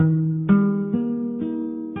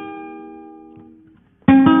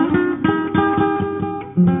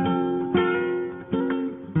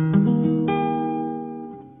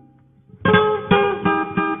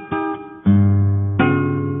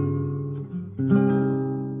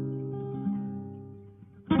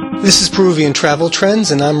This is Peruvian Travel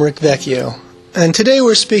Trends, and I'm Rick Vecchio. And today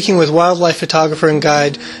we're speaking with wildlife photographer and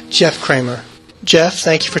guide Jeff Kramer. Jeff,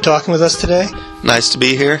 thank you for talking with us today. Nice to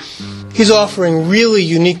be here. He's offering really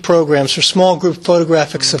unique programs for small group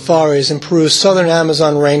photographic safaris in Peru's southern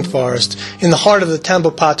Amazon rainforest in the heart of the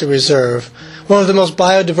Tambopata Reserve, one of the most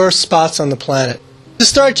biodiverse spots on the planet. To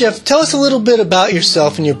start, Jeff, tell us a little bit about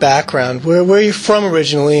yourself and your background. Where are you from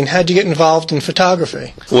originally, and how did you get involved in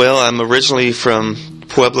photography? Well, I'm originally from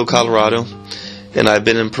Pueblo, Colorado, and I've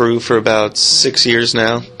been in Peru for about 6 years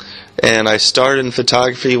now. And I started in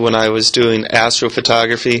photography when I was doing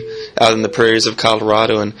astrophotography out in the prairies of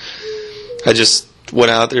Colorado, and I just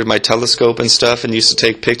went out there with my telescope and stuff and used to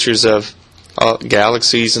take pictures of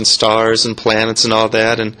galaxies and stars and planets and all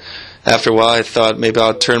that. And after a while I thought maybe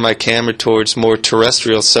I'll turn my camera towards more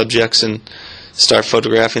terrestrial subjects and start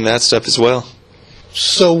photographing that stuff as well.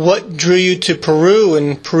 So what drew you to Peru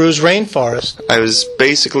and Peru's rainforest? I was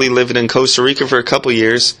basically living in Costa Rica for a couple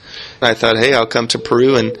years. I thought, hey, I'll come to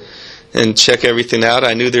Peru and check everything out.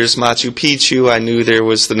 I knew there's Machu Picchu. I knew there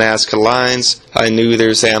was the Nazca Lines. I knew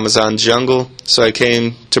there's Amazon jungle. So I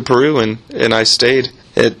came to Peru and I stayed.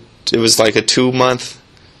 It was like a 2-month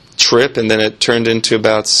trip, and then it turned into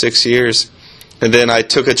about 6 years. And then I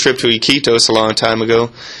took a trip to Iquitos a long time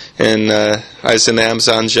ago, and I was in the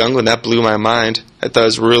Amazon jungle, and that blew my mind. I thought it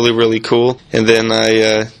was really, really cool. And then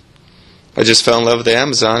I just fell in love with the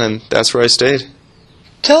Amazon, and that's where I stayed.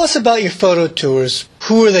 Tell us about your photo tours.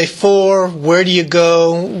 Who are they for? Where do you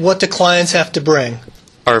go? What do clients have to bring?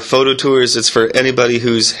 Our photo tours, it's for anybody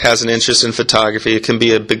who has an interest in photography. It can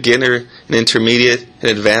be a beginner, an intermediate, an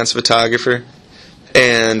advanced photographer.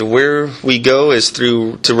 And where we go is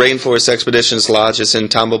to Rainforest Expeditions Lodges in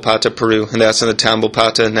Tambopata, Peru, and that's in the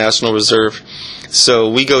Tambopata National Reserve. So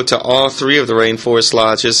we go to all 3 of the rainforest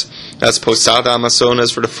lodges. That's Posada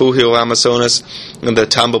Amazonas, Refugio Amazonas, and the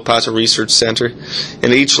Tambopata Research Center.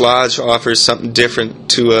 And each lodge offers something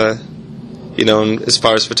different to as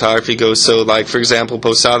far as photography goes. So, like, for example,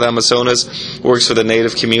 Posada Amazonas works with a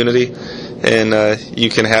native community, and you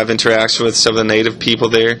can have interaction with some of the native people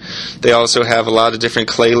there. They also have a lot of different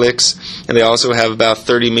clay licks, and they also have about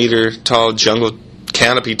 30-meter tall jungle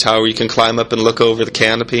canopy tower. You can climb up and look over the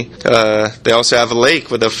canopy. They also have a lake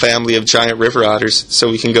with a family of giant river otters, so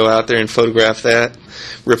we can go out there and photograph that.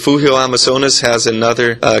 Refugio Amazonas has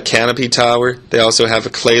another canopy tower. They also have a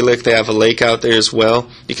clay lick. They have a lake out there as well.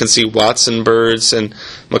 You can see Watson birds and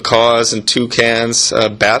macaws and toucans.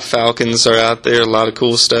 Bat falcons are out there, a lot of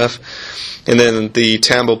cool stuff. And then the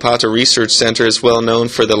Tambopata Research Center is well known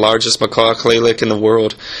for the largest macaw clay lick in the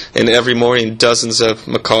world. And every morning dozens of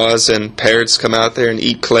macaws and parrots come out there and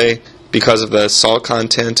eat clay because of the salt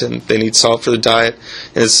content, and they need salt for the diet.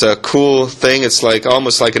 And it's a cool thing. It's like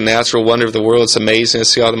almost like a natural wonder of the world. It's amazing to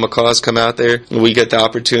see all the macaws come out there, and we get the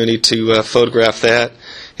opportunity to photograph that.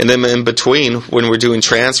 And then in between, when we're doing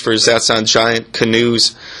transfers, that's on giant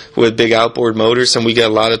canoes with big outboard motors, and we get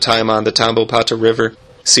a lot of time on the Tambopata River.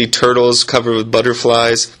 See turtles covered with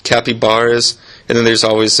butterflies, capybaras, and then there's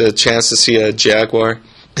always a chance to see a jaguar.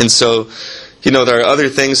 And so, there are other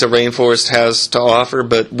things the rainforest has to offer,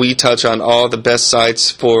 but we touch on all the best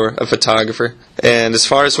sites for a photographer. And as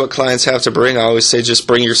far as what clients have to bring, I always say just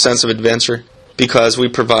bring your sense of adventure, because we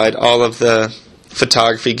provide all of the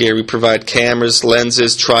photography gear. We provide cameras,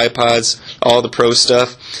 lenses, tripods, all the pro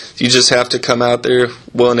stuff. You just have to come out there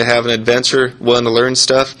willing to have an adventure, willing to learn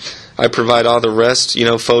stuff. I provide all the rest,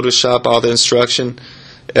 Photoshop, all the instruction,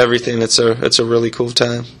 everything. It's a really cool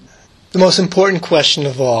time. The most important question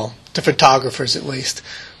of all, to photographers at least,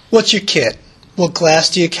 what's your kit? What glass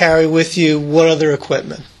do you carry with you? What other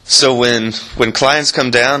equipment? So when clients come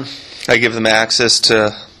down, I give them access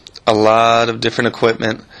to a lot of different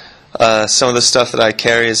equipment. Some of the stuff that I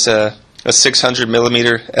carry is a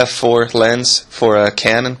 600mm f4 lens for a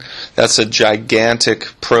Canon. That's a gigantic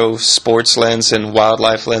pro sports lens and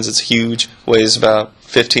wildlife lens. It's huge, weighs about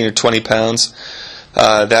 15 or 20 pounds.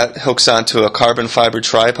 That hooks onto a carbon fiber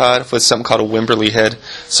tripod with something called a Wimberley head,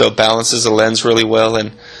 so it balances the lens really well,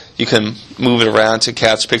 and you can move it around to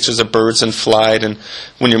catch pictures of birds in flight, and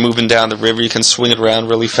when you're moving down the river you can swing it around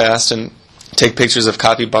really fast and take pictures of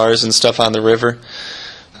capybaras and stuff on the river.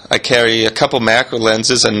 I carry a couple macro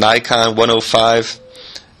lenses, a Nikon 105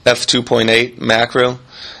 f2.8 macro,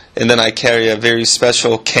 and then I carry a very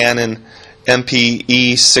special Canon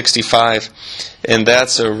MPE 65, and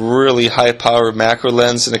that's a really high power macro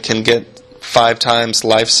lens, and it can get 5 times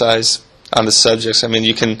life size on the subjects. I mean,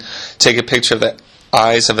 you can take a picture of the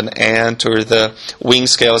eyes of an ant or the wing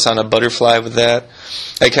scales on a butterfly with that.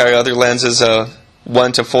 I carry other lenses,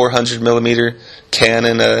 1 to 400 millimeter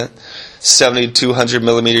Canon, 70 to 200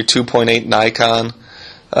 millimeter 2.8 Nikon,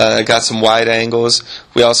 Got some wide angles.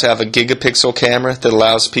 We also have a gigapixel camera that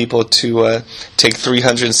allows people to take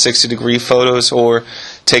 360-degree photos or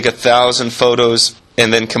take 1,000 photos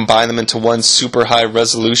and then combine them into one super high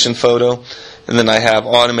resolution photo. And then I have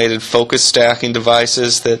automated focus stacking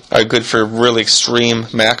devices that are good for really extreme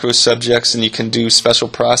macro subjects, and you can do special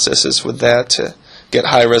processes with that to get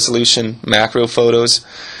high resolution macro photos.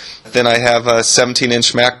 Then I have a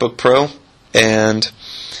 17-inch MacBook Pro, and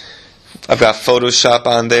I've got Photoshop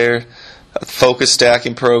on there, focus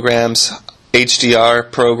stacking programs, HDR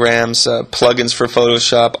programs, plugins for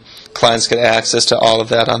Photoshop. Clients get access to all of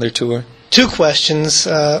that on their tour. 2 questions.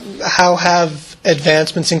 How have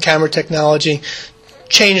advancements in camera technology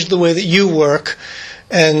changed the way that you work?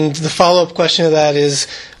 And the follow-up question to that is,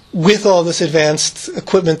 with all this advanced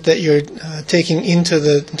equipment that you're taking into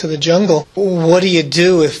the jungle, what do you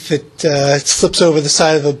do if it slips over the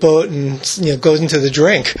side of a boat and goes into the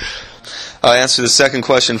drink? I'll answer the second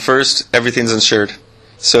question first. Everything's insured.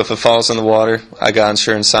 So if it falls in the water, I got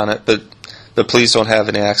insurance on it. But please don't have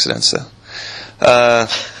any accidents, though.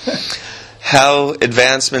 How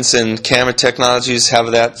advancements in camera technologies,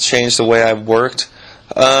 have that changed the way I've worked?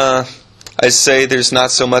 I say there's not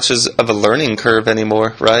so much of a learning curve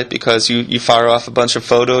anymore, right? Because you fire off a bunch of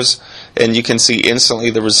photos and you can see instantly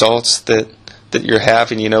the results that you're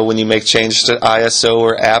having. When you make changes to ISO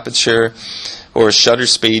or aperture or shutter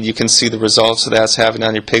speed, you can see the results that that's having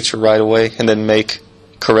on your picture right away and then make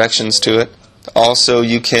corrections to it. Also,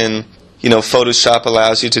 you can, Photoshop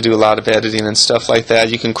allows you to do a lot of editing and stuff like that.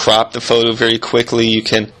 You can crop the photo very quickly. You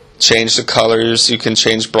can change the colors. You can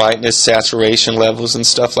change brightness, saturation levels, and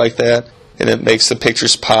stuff like that. And it makes the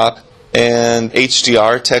pictures pop. And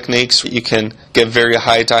HDR techniques, you can get very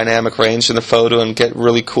high dynamic range in the photo and get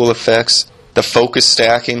really cool effects. The focus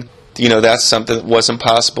stacking, that's something that wasn't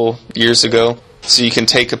possible years ago. So you can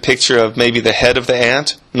take a picture of maybe the head of the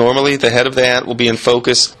ant. Normally, the head of the ant will be in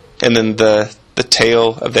focus, and then the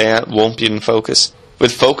tail of the ant won't be in focus.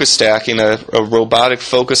 With focus stacking, a robotic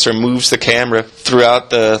focuser moves the camera throughout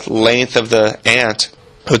the length of the ant.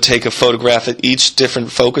 It would take a photograph at each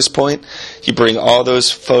different focus point. You bring all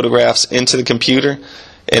those photographs into the computer,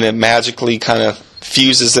 and it magically kind of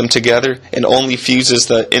fuses them together and only fuses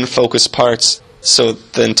the in-focus parts, so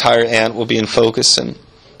the entire ant will be in focus. And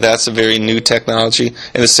that's a very new technology.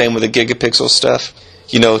 And the same with the gigapixel stuff.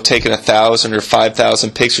 Taking 1,000 or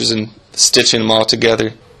 5,000 pictures and stitching them all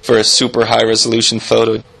together for a super high-resolution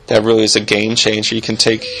photo. That really is a game changer. You can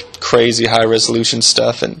take crazy high-resolution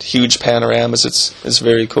stuff and huge panoramas. It's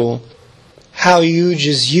very cool. How huge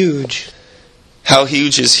is huge? How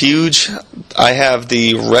huge is huge? I have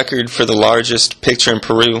the record for the largest picture in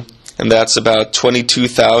Peru, and that's about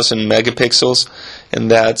 22,000 megapixels,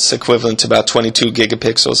 and that's equivalent to about 22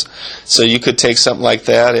 gigapixels. So you could take something like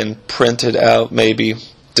that and print it out maybe,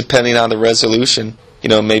 depending on the resolution,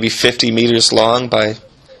 maybe 50 meters long by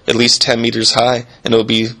at least 10 meters high, and it'll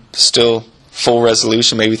be still full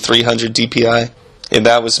resolution, maybe 300 dpi. And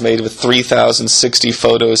that was made with 3,060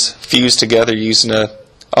 photos fused together using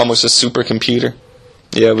almost a supercomputer.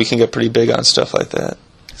 Yeah, we can get pretty big on stuff like that.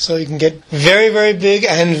 So you can get very, very big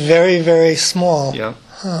and very, very small. Yeah.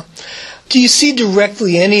 Huh. Do you see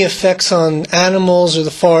directly any effects on animals or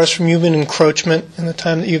the forest from human encroachment in the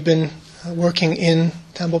time that you've been working in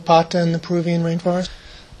Tambopata and the Peruvian rainforest?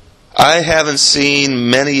 I haven't seen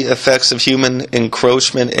many effects of human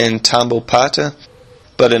encroachment in Tambopata,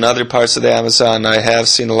 but in other parts of the Amazon I have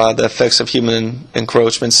seen a lot of the effects of human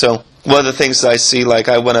encroachment. So one of the things that I see, like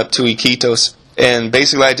I went up to Iquitos, and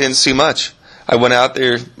basically I didn't see much. I went out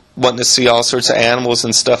there wanting to see all sorts of animals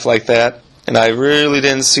and stuff like that, and I really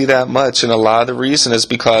didn't see that much. And a lot of the reason is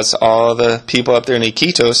because all the people up there in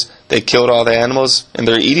Iquitos, they killed all the animals and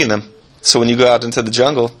they're eating them. So when you go out into the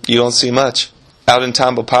jungle, you don't see much. Out in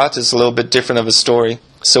Tambopata, it's a little bit different of a story.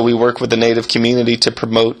 So we work with the native community to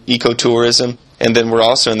promote ecotourism, and then we're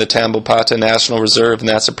also in the Tambopata National Reserve, and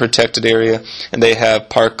that's a protected area, and they have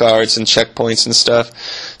park guards and checkpoints and stuff.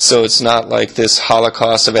 So it's not like this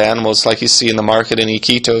holocaust of animals like you see in the market in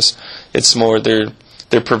Iquitos. It's more they're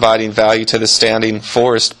providing value to the standing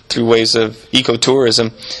forest through ways of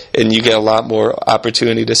ecotourism, and you get a lot more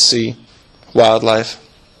opportunity to see wildlife.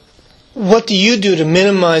 What do you do to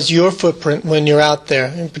minimize your footprint when you're out there,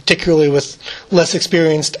 and particularly with less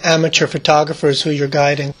experienced amateur photographers who you're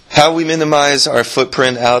guiding? How we minimize our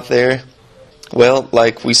footprint out there? Well,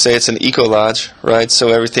 like we say, it's an eco-lodge, right? So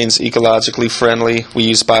everything's ecologically friendly. We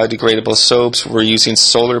use biodegradable soaps. We're using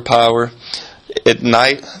solar power. At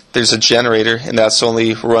night, there's a generator, and that's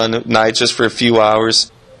only run at night just for a few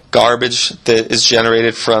hours. Garbage that is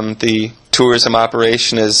generated from the tourism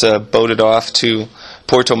operation is boated off to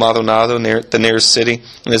Puerto Maldonado, the nearest city,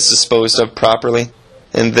 and it's disposed of properly.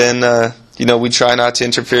 And then, we try not to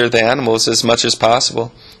interfere with the animals as much as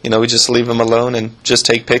possible. We just leave them alone and just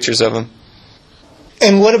take pictures of them.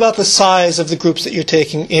 And what about the size of the groups that you're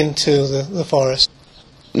taking into the forest?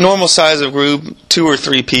 Normal size of group, 2 or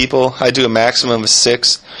 3 people. I do a maximum of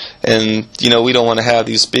 6. And, we don't want to have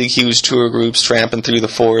these big, huge tour groups tramping through the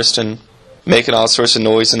forest and making all sorts of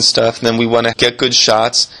noise and stuff. And then we want to get good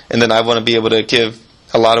shots. And then I want to be able to give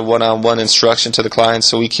a lot of one-on-one instruction to the clients,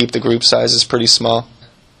 so we keep the group sizes pretty small.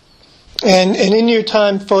 And in your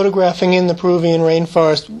time photographing in the Peruvian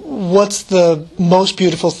rainforest, what's the most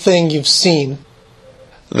beautiful thing you've seen?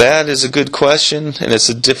 That is a good question, and it's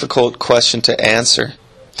a difficult question to answer.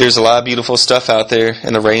 There's a lot of beautiful stuff out there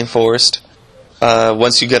in the rainforest.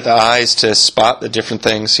 Once you get the eyes to spot the different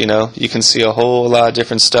things, you can see a whole lot of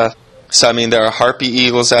different stuff. So, there are harpy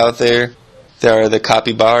eagles out there. There are the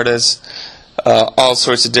capybaras, all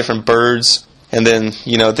sorts of different birds. And then,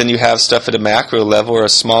 then you have stuff at a macro level or a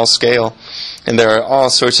small scale. And there are all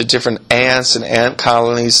sorts of different ants and ant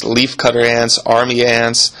colonies, leafcutter ants, army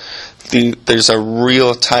ants. There's a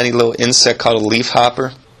real tiny little insect called a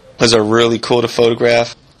leafhopper. Those are really cool to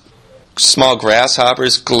photograph. Small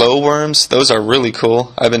grasshoppers, glowworms, those are really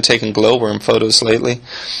cool. I've been taking glowworm photos lately.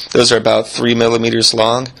 Those are about 3 millimeters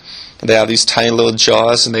long. They have these tiny little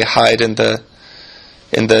jaws, and they hide in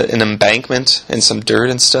an embankment and some dirt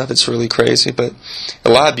and stuff. It's really crazy, but a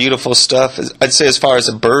lot of beautiful stuff. I'd say as far as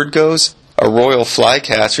a bird goes, a royal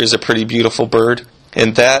flycatcher is a pretty beautiful bird,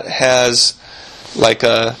 and that has like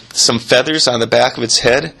some feathers on the back of its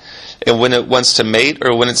head, and when it wants to mate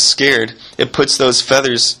or when it's scared, it puts those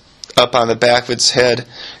feathers up on the back of its head,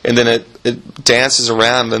 and then it dances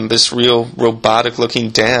around in this real robotic looking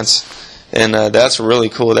dance, and that's really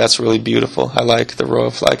cool. That's really beautiful. I like the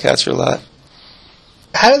royal flycatcher a lot.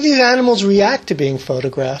 How do these animals react to being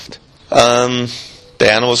photographed? The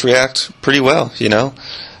animals react pretty well,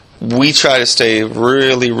 We try to stay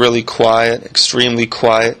really, really quiet, extremely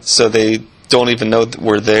quiet, so they don't even know that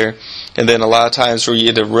we're there. And then a lot of times we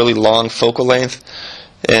get a really long focal length,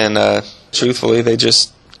 and truthfully, they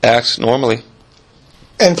just act normally.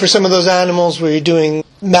 And for some of those animals where you're doing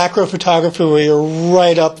macro photography, where you're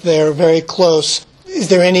right up there, very close, is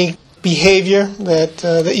there any behavior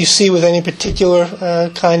that you see with any particular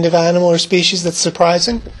kind of animal or species that's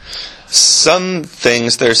surprising? Some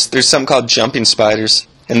things, there's some called jumping spiders,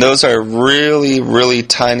 and those are really, really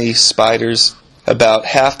tiny spiders, about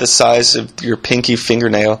half the size of your pinky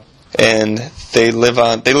fingernail, and they live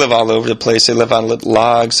all over the place. They live on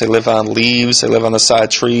logs, they live on leaves, they live on the side of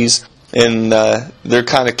trees, and they're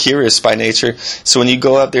kind of curious by nature. So when you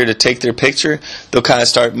go up there to take their picture, they'll kind of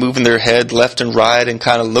start moving their head left and right and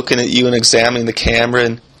kind of looking at you and examining the camera,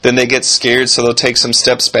 and then they get scared, so they'll take some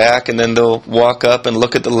steps back, and then they'll walk up and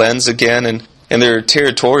look at the lens again, and they're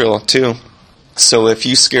territorial too. So if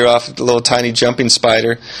you scare off the little tiny jumping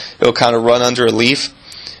spider, it'll kind of run under a leaf,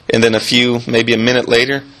 and then maybe a minute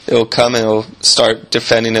later, it'll come and it'll start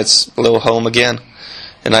defending its little home again.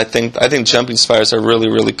 And I think jumping spiders are really,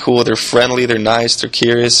 really cool. They're friendly, they're nice, they're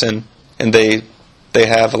curious, and they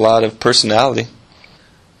have a lot of personality.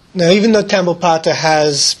 Now, even though Tambopata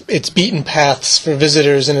has its beaten paths for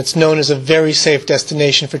visitors and it's known as a very safe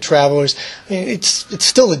destination for travelers, it's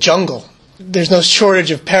still a jungle. There's no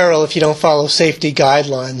shortage of peril if you don't follow safety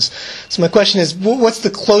guidelines. So my question is, what's the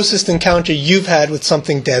closest encounter you've had with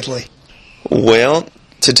something deadly? Well,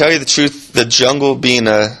 to tell you the truth, the jungle being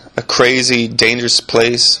a crazy, dangerous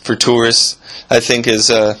place for tourists, I think is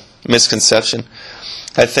a misconception.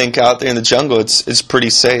 I think out there in the jungle, it's pretty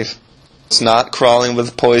safe. It's not crawling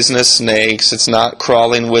with poisonous snakes. It's not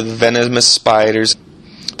crawling with venomous spiders.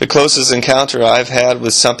 The closest encounter I've had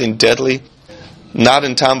with something deadly, not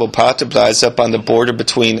in Tambopata, but I was up on the border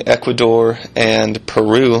between Ecuador and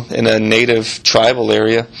Peru in a native tribal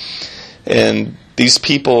area. And these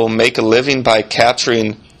people make a living by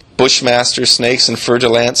capturing bushmaster snakes and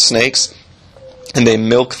fer-de-lance snakes, and they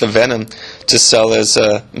milk the venom to sell as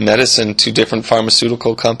medicine to different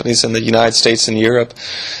pharmaceutical companies in the United States and Europe.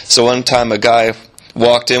 So one time a guy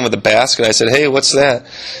walked in with a basket. I said, "Hey, what's that?"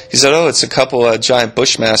 He said, "Oh, it's a couple of giant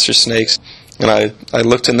bushmaster snakes." And I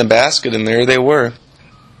looked in the basket, and there they were.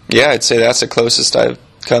 Yeah, I'd say that's the closest I've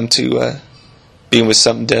come to being with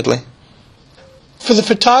something deadly. For the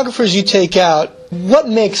photographers you take out, what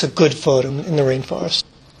makes a good photo in the rainforest?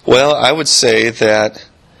 Well, I would say that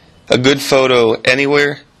a good photo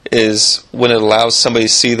anywhere is when it allows somebody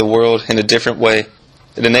to see the world in a different way.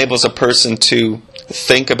 It enables a person to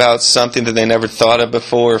think about something that they never thought of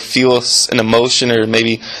before, feel an emotion, or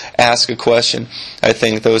maybe ask a question. I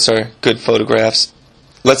think those are good photographs.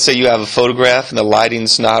 let's say you have a photograph and the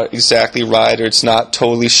lighting's not exactly right, or it's not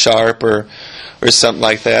totally sharp, or something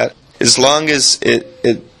like that. As long as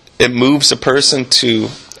it moves a person to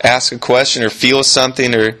ask a question or feel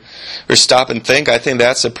something or stop and think, I think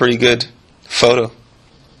that's a pretty good photo.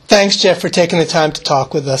 Thanks, Jeff, for taking the time to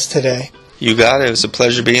talk with us today. You got it. It was a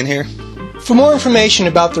pleasure being here. For more information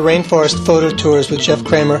about the Rainforest Photo Tours with Jeff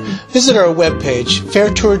Kramer, visit our webpage,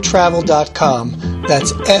 fairtourtravel.com.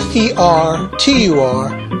 That's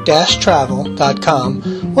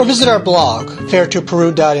FERTUR-travel.com. Or visit our blog,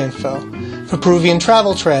 fairtourperu.info. For Peruvian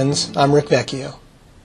Travel Trends, I'm Rick Vecchio.